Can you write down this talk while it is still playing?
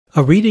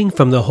A reading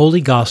from the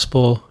Holy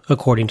Gospel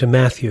according to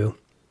Matthew.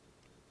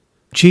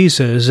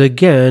 Jesus,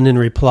 again in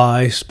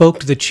reply, spoke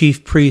to the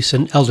chief priests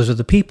and elders of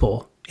the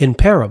people in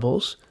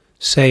parables,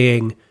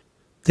 saying,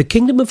 "The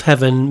kingdom of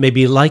heaven may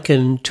be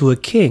likened to a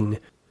king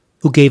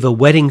who gave a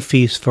wedding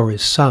feast for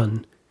his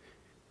son.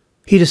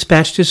 He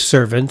dispatched his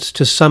servants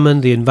to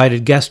summon the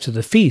invited guests to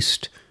the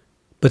feast,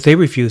 but they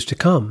refused to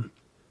come.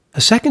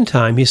 A second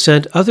time he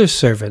sent other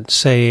servants,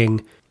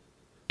 saying,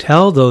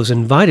 'Tell those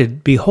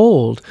invited,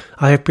 behold,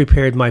 I have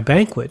prepared my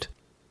banquet.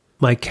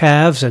 My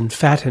calves and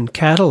fattened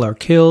cattle are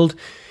killed,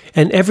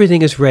 and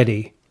everything is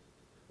ready.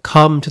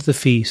 Come to the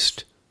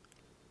feast.'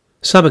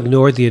 Some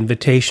ignored the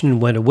invitation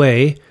and went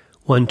away,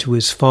 one to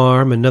his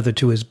farm, another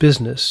to his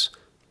business.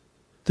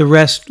 The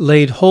rest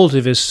laid hold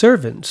of his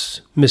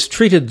servants,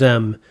 mistreated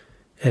them,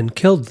 and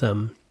killed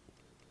them.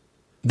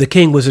 The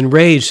king was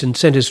enraged and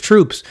sent his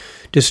troops,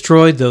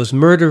 destroyed those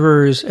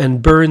murderers,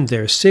 and burned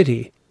their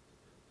city.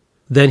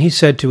 Then he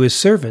said to his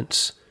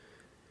servants,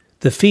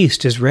 'The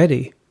feast is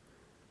ready,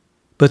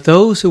 but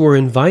those who were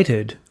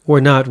invited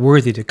were not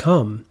worthy to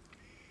come.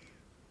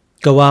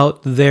 Go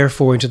out,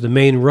 therefore, into the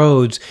main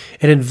roads,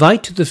 and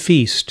invite to the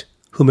feast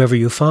whomever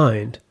you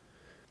find.'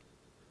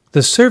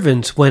 The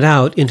servants went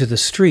out into the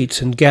streets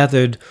and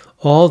gathered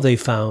all they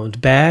found,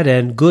 bad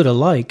and good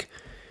alike,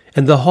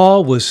 and the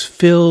hall was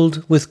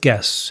filled with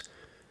guests.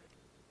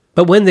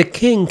 But when the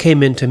king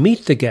came in to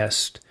meet the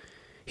guest,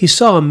 he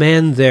saw a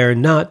man there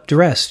not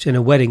dressed in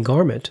a wedding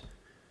garment.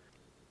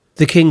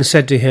 The king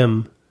said to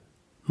him,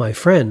 'My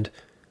friend,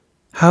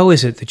 how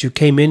is it that you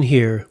came in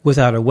here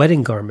without a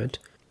wedding garment?'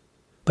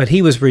 But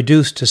he was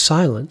reduced to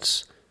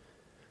silence.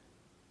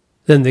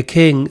 Then the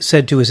king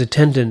said to his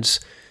attendants,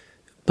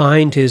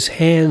 'Bind his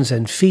hands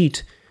and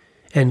feet,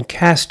 and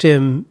cast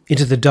him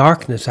into the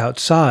darkness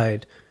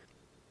outside,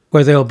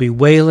 where there will be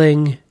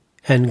wailing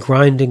and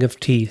grinding of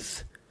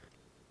teeth.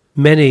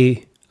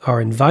 Many are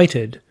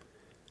invited,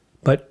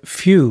 but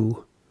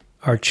few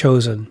are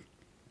chosen.'"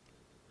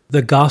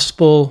 The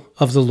Gospel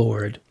of the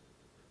Lord.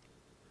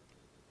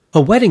 A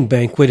wedding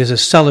banquet is a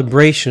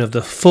celebration of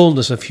the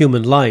fullness of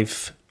human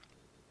life.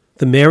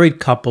 The married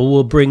couple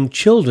will bring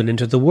children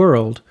into the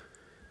world.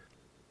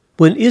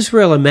 When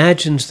Israel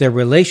imagines their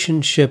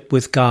relationship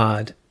with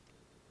God,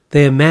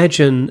 they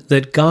imagine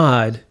that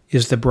God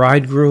is the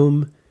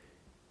bridegroom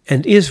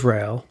and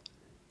Israel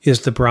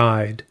is the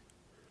bride.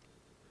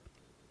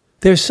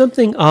 There's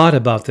something odd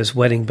about this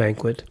wedding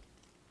banquet.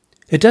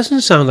 It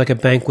doesn't sound like a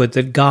banquet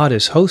that God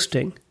is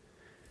hosting.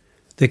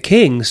 The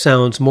king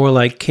sounds more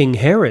like King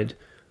Herod,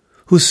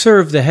 who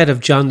served the head of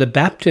John the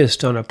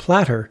Baptist on a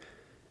platter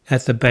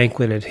at the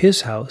banquet at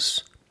his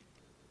house.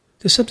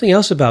 There's something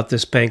else about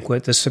this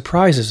banquet that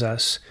surprises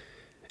us,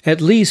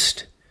 at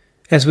least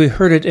as we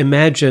heard it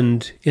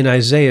imagined in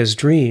Isaiah's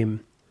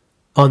dream.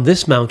 On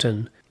this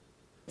mountain,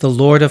 the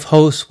Lord of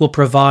hosts will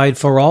provide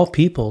for all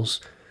peoples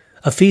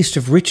a feast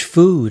of rich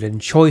food and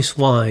choice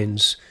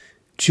wines,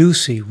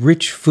 juicy,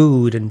 rich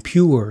food and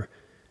pure,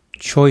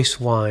 choice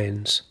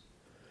wines.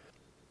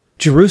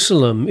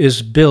 Jerusalem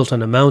is built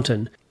on a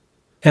mountain,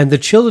 and the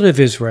children of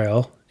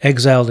Israel,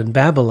 exiled in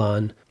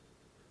Babylon,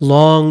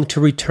 long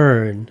to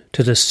return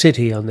to the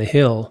city on the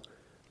hill.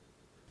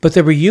 But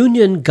the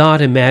reunion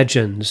God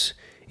imagines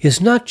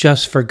is not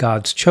just for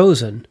God's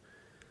chosen,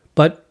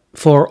 but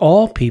for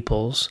all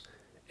peoples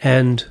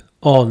and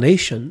all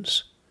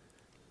nations.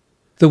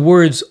 The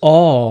words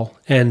all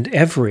and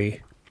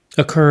every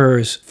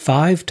occurs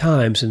 5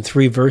 times in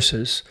 3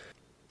 verses.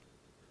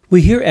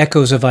 We hear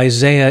echoes of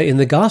Isaiah in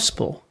the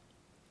Gospel.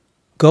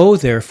 "Go,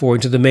 therefore,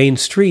 into the main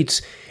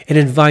streets and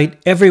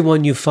invite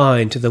everyone you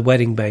find to the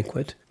wedding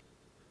banquet.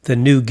 The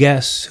new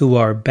guests, who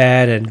are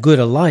bad and good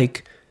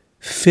alike,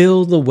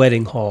 fill the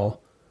wedding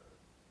hall.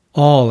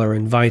 All are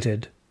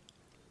invited."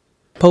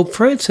 Pope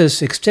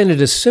Francis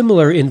extended a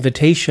similar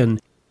invitation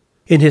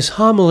in his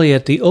homily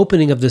at the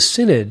opening of the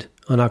Synod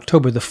on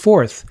October the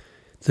 4th,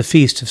 the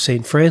feast of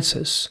St.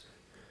 Francis.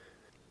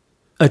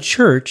 A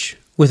church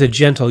with a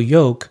gentle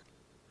yoke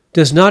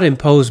does not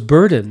impose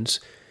burdens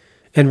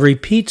and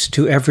repeats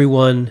to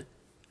everyone,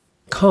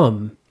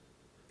 "Come,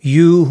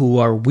 you who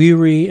are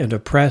weary and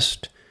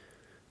oppressed.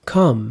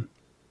 Come,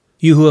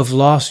 you who have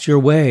lost your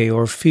way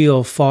or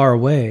feel far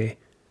away.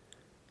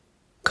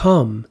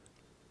 Come,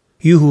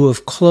 you who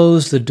have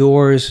closed the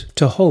doors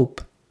to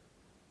hope.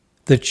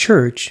 The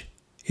church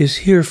is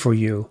here for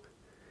you."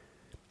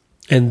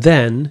 And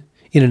then,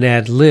 in an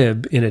ad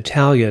lib in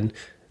Italian,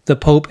 the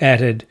Pope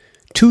added,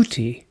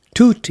 "Tutti,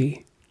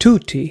 tutti,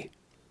 tutti."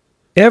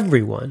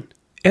 Everyone,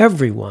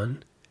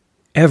 everyone,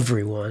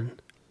 everyone.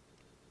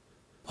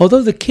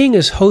 Although the king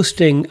is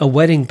hosting a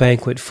wedding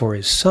banquet for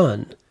his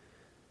son,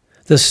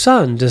 the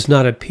son does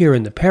not appear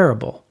in the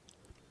parable.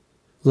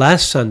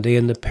 Last Sunday,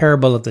 in the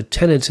parable of the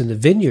tenants in the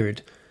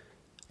vineyard,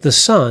 the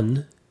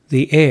son,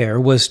 the heir,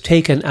 was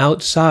taken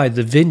outside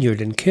the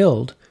vineyard and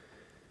killed.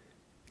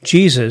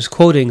 Jesus,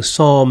 quoting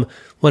Psalm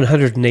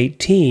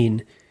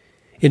 118,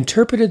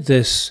 interpreted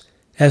this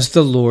as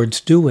the Lord's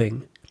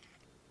doing.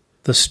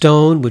 The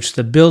stone which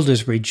the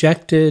builders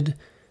rejected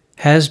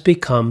has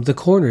become the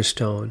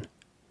cornerstone.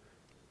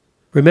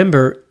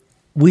 Remember,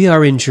 we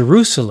are in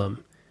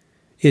Jerusalem.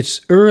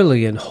 It's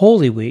early in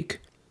Holy Week,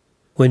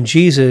 when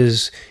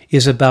Jesus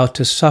is about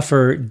to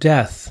suffer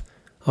death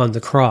on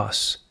the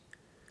cross.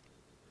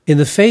 In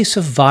the face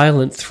of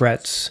violent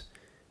threats,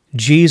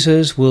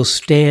 Jesus will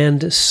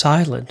stand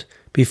silent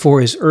before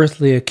his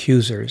earthly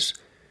accusers.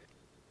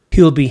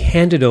 He will be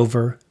handed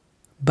over,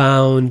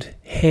 bound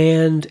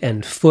hand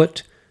and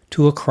foot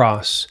to a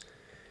cross,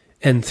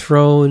 and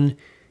thrown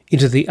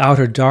into the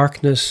outer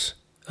darkness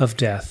of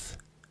death.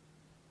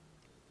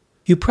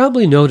 You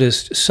probably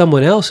noticed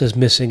someone else is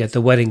missing at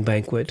the wedding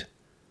banquet.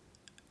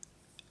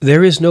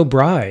 There is no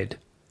bride.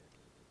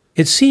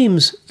 It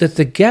seems that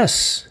the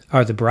guests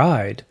are the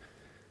bride.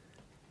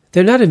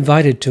 They're not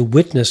invited to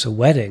witness a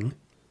wedding.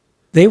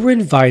 They were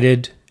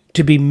invited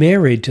to be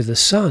married to the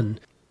Son.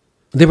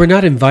 They were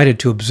not invited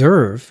to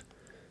observe.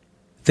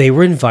 They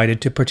were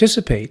invited to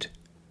participate.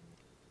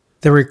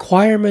 The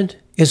requirement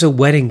is a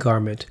wedding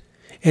garment,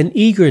 an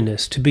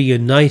eagerness to be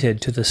united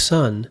to the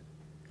Son.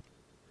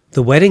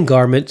 The wedding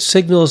garment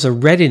signals a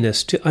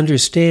readiness to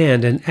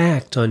understand and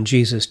act on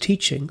Jesus'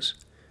 teachings.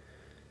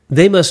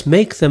 They must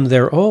make them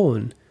their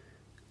own.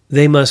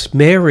 They must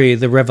marry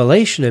the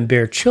revelation and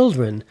bear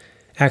children,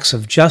 acts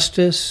of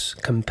justice,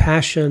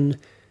 compassion,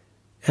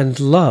 and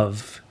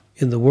love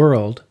in the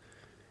world.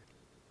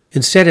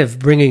 Instead of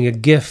bringing a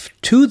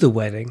gift to the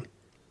wedding,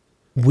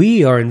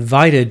 we are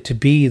invited to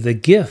be the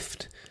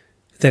gift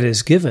that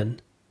is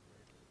given.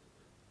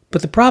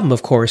 But the problem,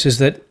 of course, is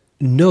that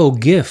no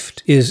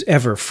gift is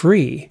ever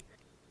free.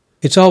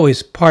 It's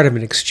always part of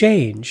an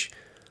exchange,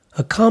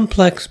 a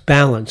complex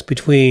balance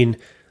between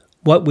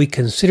what we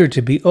consider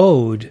to be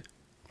owed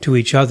to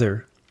each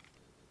other.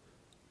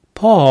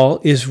 Paul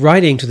is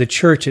writing to the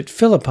church at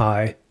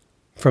Philippi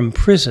from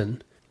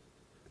prison.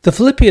 The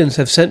Philippians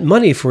have sent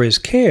money for his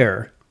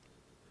care.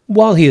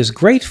 While he is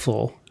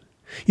grateful,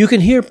 you can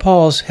hear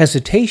Paul's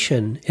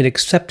hesitation in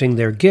accepting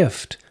their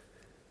gift.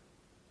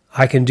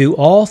 I can do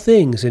all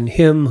things in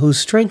him who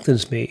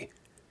strengthens me.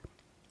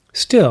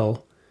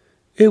 Still,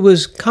 it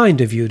was kind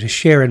of you to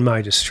share in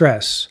my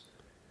distress.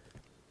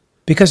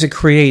 Because it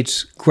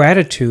creates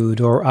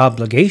gratitude or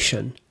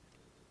obligation.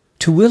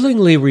 To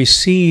willingly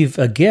receive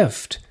a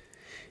gift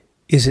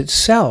is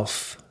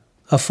itself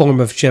a form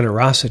of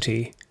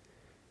generosity.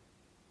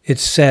 It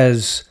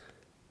says,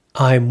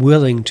 I'm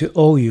willing to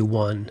owe you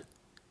one.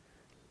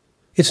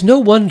 It's no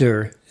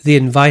wonder the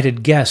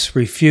invited guests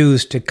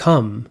refused to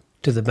come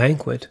to the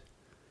banquet.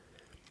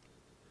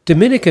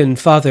 Dominican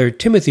Father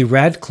Timothy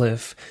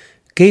Radcliffe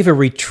gave a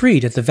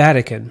retreat at the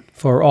Vatican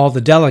for all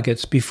the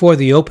delegates before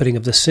the opening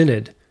of the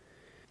Synod.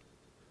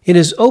 In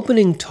his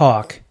opening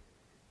talk,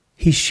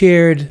 he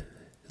shared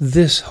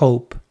this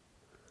hope.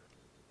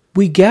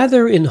 We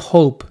gather in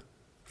hope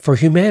for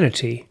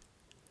humanity.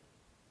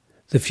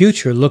 The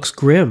future looks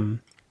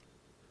grim.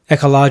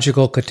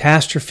 Ecological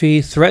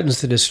catastrophe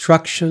threatens the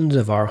destruction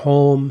of our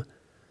home.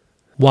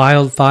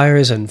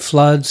 Wildfires and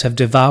floods have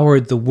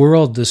devoured the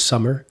world this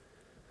summer.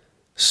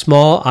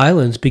 Small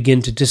islands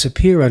begin to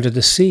disappear under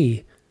the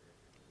sea.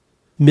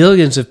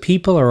 Millions of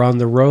people are on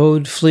the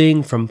road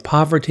fleeing from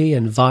poverty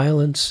and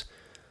violence.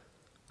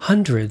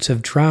 Hundreds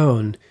have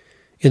drowned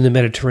in the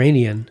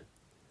Mediterranean.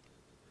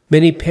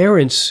 Many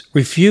parents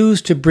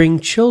refuse to bring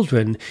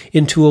children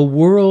into a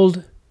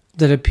world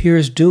that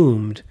appears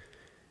doomed.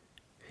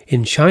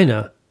 In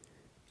China,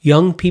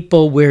 young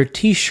people wear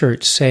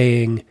T-shirts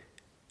saying,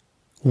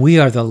 "We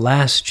are the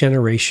last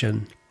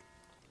generation."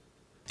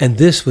 And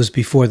this was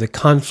before the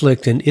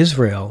conflict in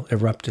Israel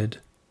erupted.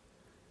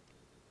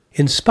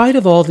 In spite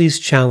of all these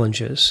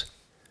challenges,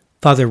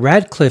 Father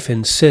Radcliffe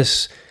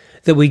insists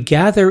that we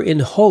gather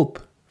in hope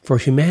for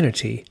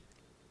humanity,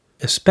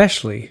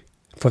 especially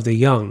for the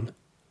young.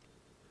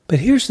 But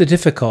here's the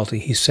difficulty,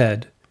 he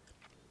said.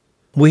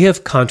 We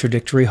have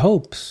contradictory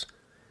hopes.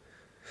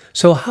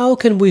 So how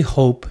can we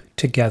hope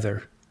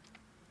together?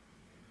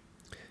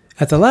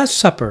 At the Last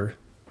Supper,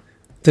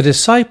 the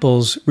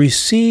disciples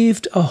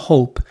received a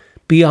hope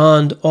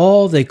beyond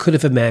all they could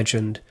have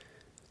imagined,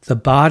 the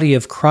body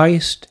of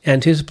Christ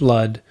and his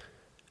blood,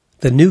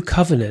 the new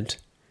covenant,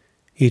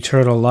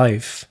 eternal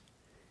life.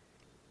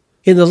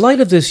 In the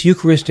light of this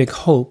Eucharistic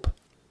hope,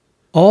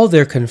 all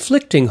their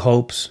conflicting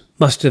hopes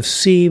must have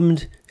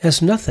seemed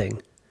as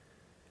nothing.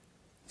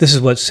 This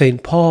is what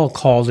St. Paul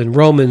called in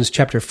Romans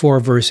chapter 4,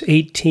 verse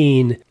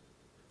 18,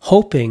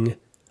 hoping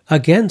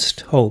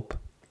against hope,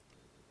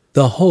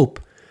 the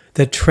hope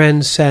that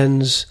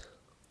transcends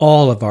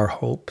all of our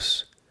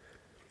hopes.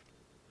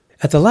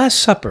 At the Last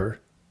Supper,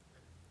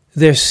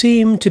 there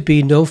seemed to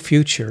be no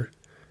future.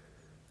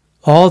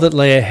 All that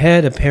lay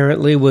ahead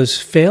apparently was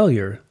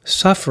failure,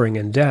 suffering,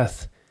 and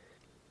death.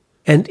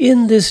 And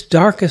in this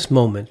darkest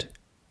moment,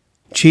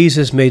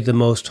 Jesus made the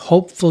most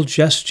hopeful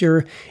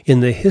gesture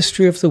in the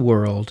history of the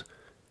world.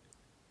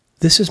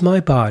 This is my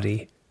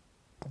body,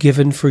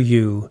 given for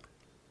you.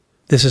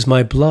 This is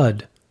my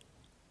blood,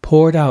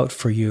 poured out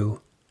for you.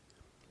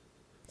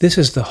 This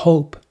is the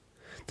hope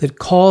that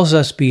calls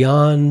us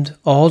beyond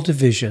all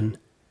division.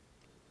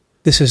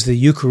 This is the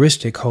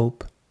Eucharistic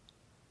hope.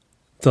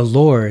 The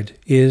Lord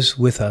is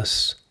with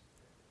us.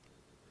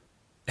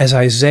 As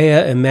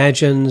Isaiah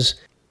imagines,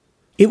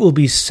 it will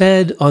be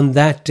said on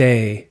that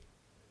day,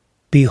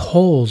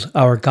 Behold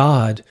our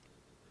God,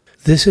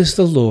 this is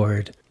the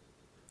Lord,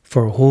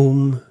 for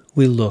whom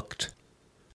we looked.